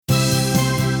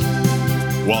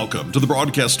Welcome to the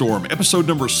Broadcast Storm, episode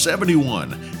number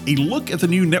 71, a look at the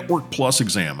new Network Plus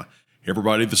exam. Hey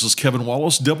everybody, this is Kevin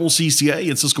Wallace, double CCA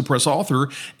and Cisco Press author,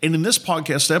 and in this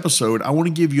podcast episode, I want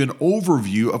to give you an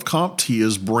overview of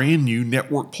CompTIA's brand new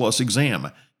Network Plus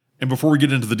exam. And before we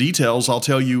get into the details, I'll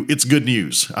tell you it's good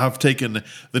news. I've taken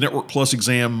the Network Plus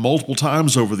exam multiple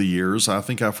times over the years. I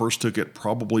think I first took it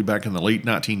probably back in the late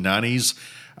 1990s.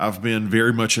 I've been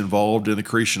very much involved in the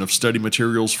creation of study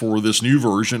materials for this new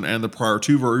version and the prior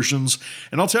two versions.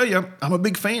 And I'll tell you, I'm a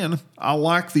big fan. I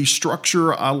like the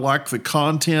structure. I like the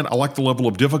content. I like the level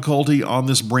of difficulty on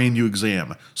this brand new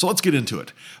exam. So let's get into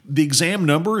it. The exam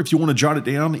number, if you want to jot it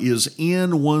down, is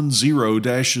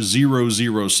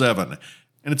N10-007.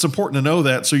 And it's important to know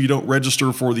that so you don't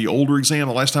register for the older exam.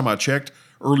 The last time I checked,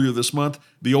 earlier this month,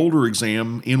 the older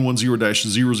exam,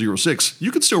 N10-006,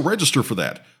 you can still register for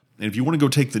that. And if you want to go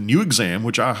take the new exam,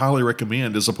 which I highly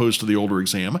recommend as opposed to the older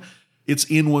exam, it's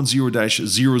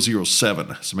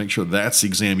N10-007. So make sure that's the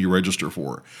exam you register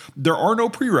for. There are no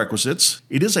prerequisites.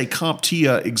 It is a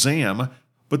CompTIA exam,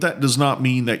 but that does not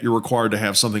mean that you're required to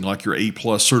have something like your A+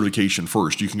 certification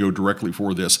first. You can go directly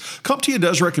for this. CompTIA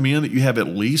does recommend that you have at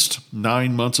least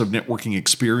 9 months of networking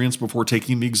experience before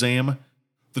taking the exam.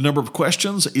 The number of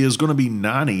questions is going to be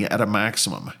 90 at a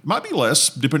maximum. It might be less,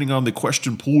 depending on the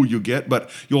question pool you get, but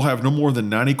you'll have no more than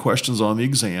 90 questions on the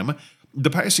exam. The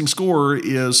passing score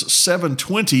is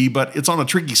 720, but it's on a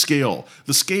tricky scale.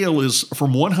 The scale is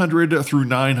from 100 through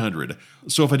 900.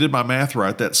 So if I did my math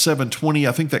right, that 720,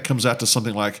 I think that comes out to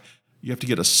something like you have to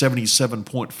get a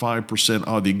 77.5%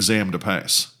 on the exam to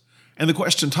pass. And the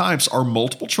question types are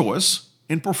multiple choice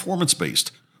and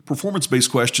performance-based.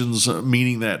 Performance-based questions,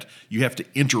 meaning that you have to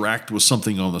interact with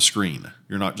something on the screen.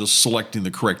 You're not just selecting the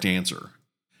correct answer.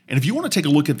 And if you want to take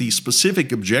a look at the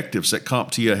specific objectives that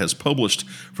CompTIA has published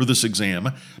for this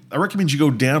exam, I recommend you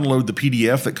go download the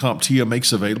PDF that CompTIA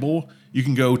makes available. You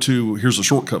can go to, here's a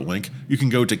shortcut link, you can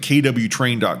go to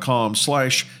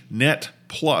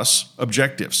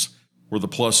kwtrain.com/net+objectives, where the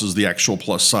plus is the actual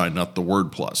plus sign, not the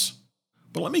word plus.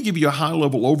 But let me give you a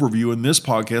high-level overview in this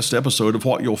podcast episode of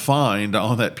what you'll find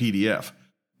on that PDF.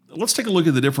 Let's take a look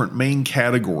at the different main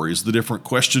categories, the different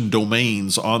question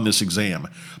domains on this exam.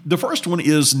 The first one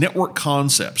is network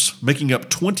concepts, making up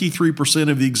 23%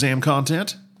 of the exam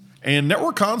content. And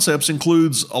network concepts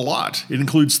includes a lot. It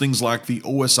includes things like the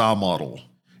OSI model.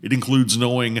 It includes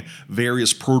knowing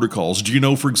various protocols. Do you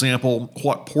know, for example,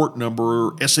 what port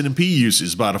number SNMP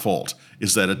uses by default?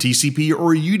 Is that a TCP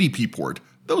or a UDP port?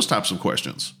 Those types of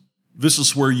questions. This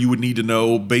is where you would need to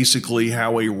know basically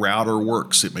how a router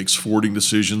works. It makes forwarding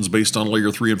decisions based on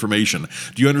layer 3 information.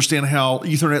 Do you understand how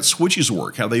Ethernet switches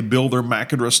work, how they build their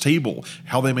MAC address table,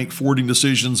 how they make forwarding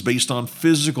decisions based on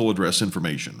physical address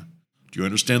information? Do you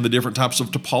understand the different types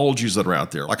of topologies that are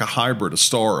out there, like a hybrid, a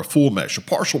star, a full mesh, a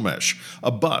partial mesh,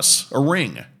 a bus, a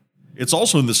ring? It's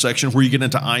also in this section where you get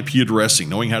into IP addressing,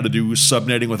 knowing how to do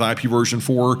subnetting with IP version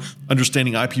 4,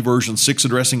 understanding IP version 6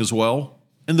 addressing as well.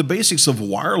 And the basics of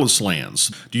wireless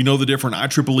LANs. Do you know the different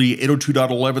IEEE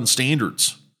 802.11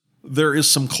 standards? There is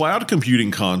some cloud computing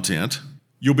content.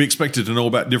 You'll be expected to know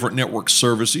about different network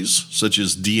services, such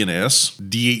as DNS,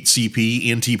 DHCP,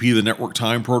 NTP, the network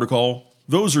time protocol.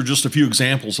 Those are just a few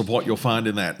examples of what you'll find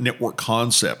in that network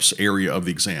concepts area of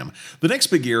the exam. The next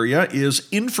big area is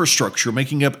infrastructure,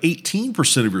 making up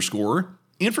 18% of your score.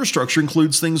 Infrastructure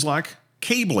includes things like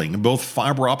cabling, both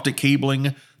fiber optic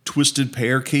cabling, twisted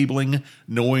pair cabling,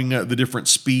 knowing the different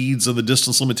speeds and the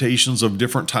distance limitations of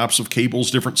different types of cables,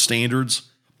 different standards,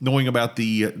 knowing about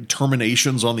the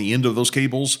terminations on the end of those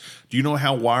cables. Do you know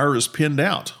how wire is pinned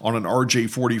out on an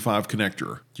RJ45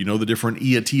 connector? Do you know the different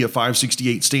IATIA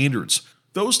 568 standards?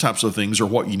 Those types of things are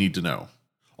what you need to know.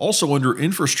 Also under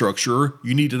infrastructure,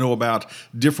 you need to know about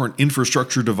different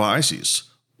infrastructure devices,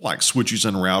 like switches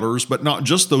and routers, but not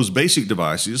just those basic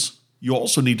devices. You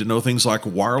also need to know things like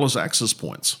wireless access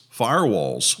points,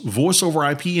 firewalls, voice over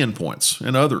IP endpoints,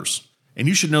 and others. And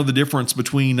you should know the difference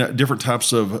between different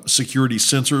types of security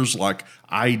sensors like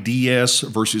IDS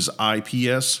versus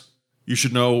IPS. You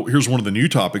should know, here's one of the new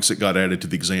topics that got added to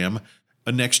the exam,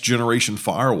 a next generation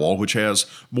firewall, which has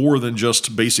more than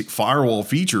just basic firewall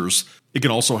features. It can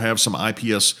also have some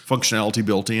IPS functionality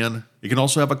built in. It can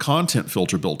also have a content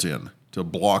filter built in to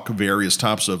block various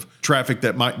types of traffic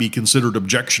that might be considered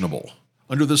objectionable.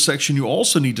 Under this section, you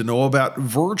also need to know about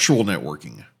virtual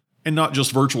networking. And not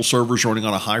just virtual servers running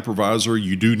on a hypervisor,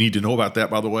 you do need to know about that,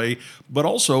 by the way, but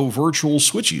also virtual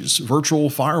switches, virtual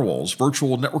firewalls,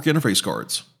 virtual network interface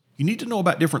cards. You need to know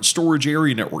about different storage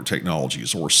area network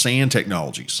technologies or SAN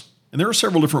technologies. And there are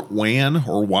several different WAN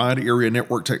or wide area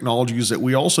network technologies that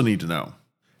we also need to know.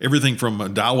 everything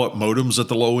from dial-up modems at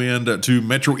the low end to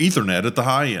Metro Ethernet at the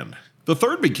high end. The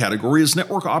third big category is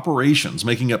network operations,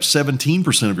 making up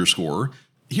 17% of your score.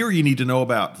 Here you need to know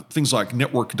about things like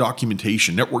network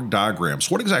documentation, network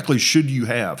diagrams. What exactly should you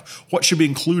have? What should be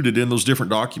included in those different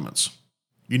documents?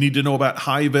 You need to know about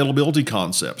high availability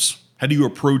concepts. How do you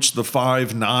approach the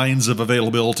 5 nines of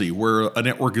availability, where a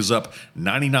network is up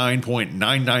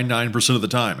 99.999% of the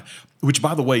time, which,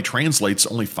 by the way, translates to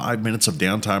only 5 minutes of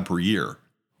downtime per year?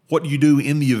 What do you do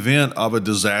in the event of a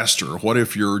disaster? What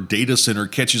if your data center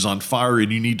catches on fire and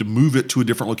you need to move it to a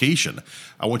different location?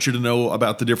 I want you to know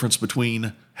about the difference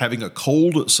between having a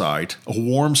cold site, a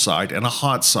warm site, and a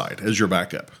hot site as your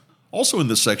backup. Also in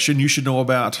this section, you should know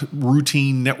about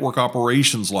routine network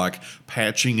operations like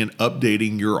patching and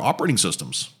updating your operating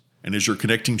systems. And as you're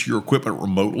connecting to your equipment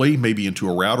remotely, maybe into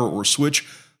a router or switch,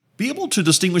 be able to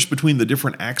distinguish between the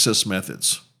different access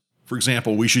methods. For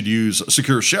example, we should use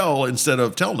Secure Shell instead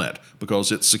of Telnet because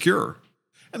it's secure.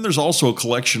 And there's also a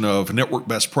collection of network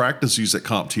best practices that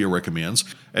CompTIA recommends.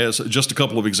 As just a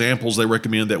couple of examples, they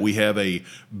recommend that we have a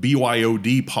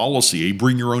BYOD policy, a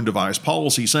bring your own device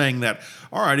policy, saying that,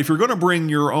 all right, if you're going to bring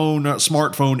your own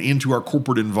smartphone into our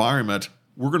corporate environment,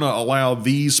 we're going to allow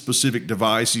these specific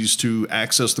devices to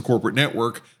access the corporate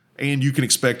network, and you can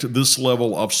expect this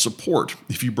level of support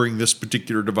if you bring this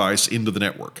particular device into the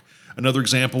network. Another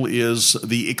example is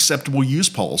the acceptable use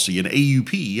policy, an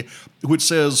AUP, which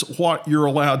says what you're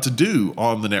allowed to do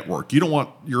on the network. You don't want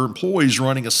your employees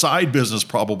running a side business,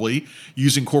 probably,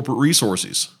 using corporate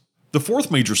resources. The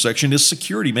fourth major section is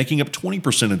security, making up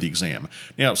 20% of the exam.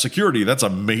 Now, security, that's a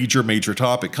major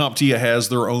topic. CompTIA has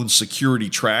their own security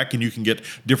track, and you can get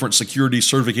different security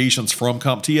certifications from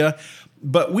CompTIA.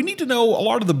 But we need to know a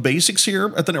lot of the basics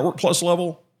here at the Network Plus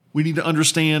level. We need to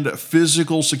understand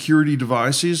physical security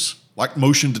devices, like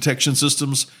motion detection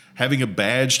systems, having a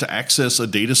badge to access a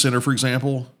data center, for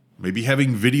example, maybe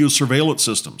having video surveillance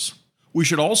systems. We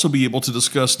should also be able to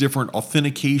discuss different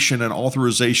authentication and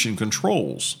authorization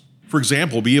controls. For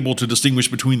example, be able to distinguish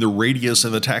between the Radius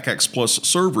and the TACACS Plus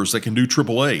servers that can do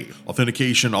AAA,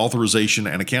 authentication, authorization,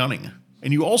 and accounting.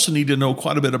 And you also need to know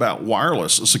quite a bit about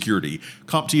wireless security.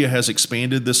 CompTIA has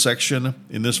expanded this section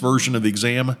in this version of the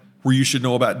exam, where you should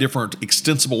know about different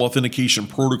extensible authentication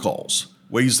protocols,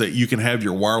 ways that you can have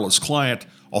your wireless client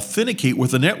authenticate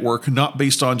with the network, not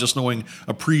based on just knowing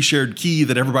a pre-shared key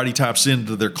that everybody types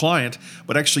into their client,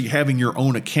 but actually having your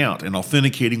own account and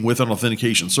authenticating with an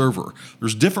authentication server.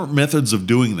 There's different methods of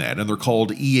doing that, and they're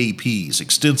called EAPs,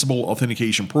 Extensible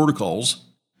Authentication Protocols.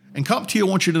 And CompTIA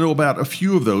wants you to know about a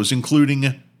few of those,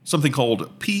 including something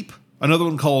called PEEP, another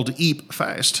one called EAP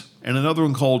Fast, and another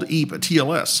one called EAP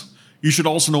TLS. You should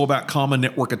also know about common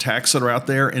network attacks that are out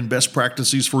there and best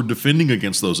practices for defending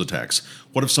against those attacks.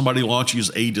 What if somebody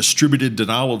launches a distributed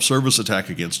denial of service attack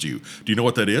against you? Do you know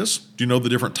what that is? Do you know the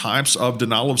different types of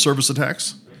denial of service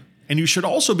attacks? And you should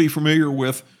also be familiar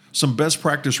with some best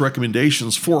practice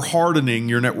recommendations for hardening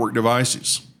your network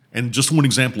devices. And just one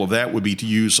example of that would be to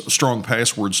use strong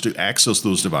passwords to access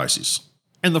those devices.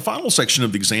 And the final section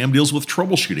of the exam deals with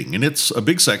troubleshooting, and it's a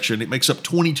big section. It makes up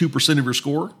 22% of your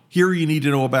score. Here you need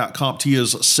to know about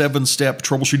CompTIA's 7-step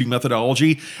troubleshooting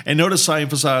methodology. And notice I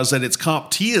emphasize that it's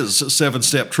CompTIA's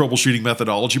 7-step troubleshooting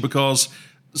methodology because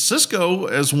Cisco,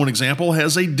 as one example,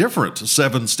 has a different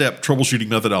 7-step troubleshooting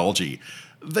methodology.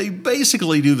 They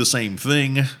basically do the same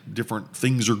thing. Different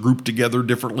things are grouped together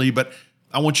differently, but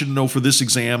I want you to know for this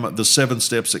exam the 7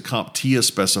 steps that CompTIA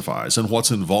specifies and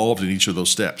what's involved in each of those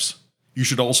steps. You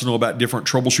should also know about different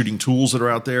troubleshooting tools that are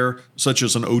out there, such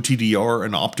as an OTDR,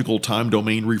 an optical time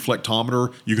domain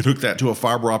reflectometer. You can hook that to a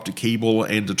fiber optic cable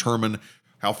and determine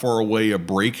how far away a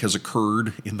break has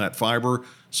occurred in that fiber,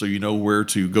 so you know where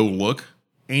to go look.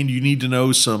 And you need to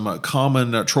know some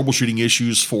common troubleshooting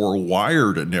issues for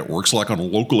wired networks, like on a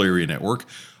local area network,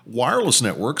 wireless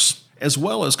networks, as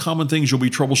well as common things you'll be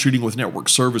troubleshooting with network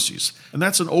services. And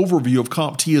that's an overview of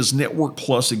CompTIA's Network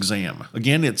Plus exam.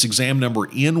 Again, it's exam number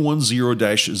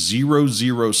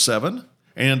N10-007.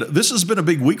 And this has been a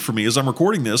big week for me as I'm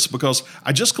recording this because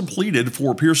I just completed,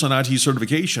 for Pearson IT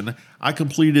certification, I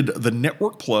completed the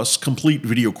Network Plus complete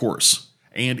video course.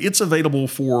 And it's available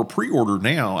for pre-order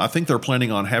now. I think they're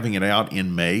planning on having it out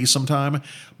in May sometime,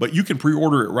 but you can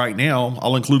pre-order it right now.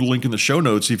 I'll include a link in the show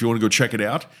notes if you want to go check it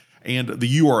out. And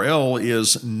the URL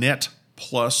is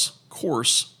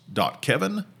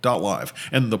netpluscourse.kevin.live.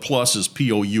 And the plus is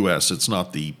POUS. It's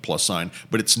not the plus sign,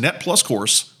 but it's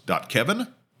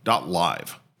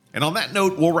netpluscourse.kevin.live. And on that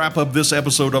note, we'll wrap up this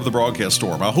episode of the Broadcast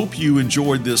Storm. I hope you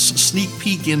enjoyed this sneak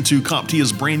peek into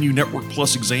CompTIA's brand new Network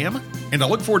Plus exam, and I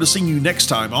look forward to seeing you next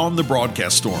time on the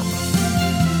Broadcast Storm.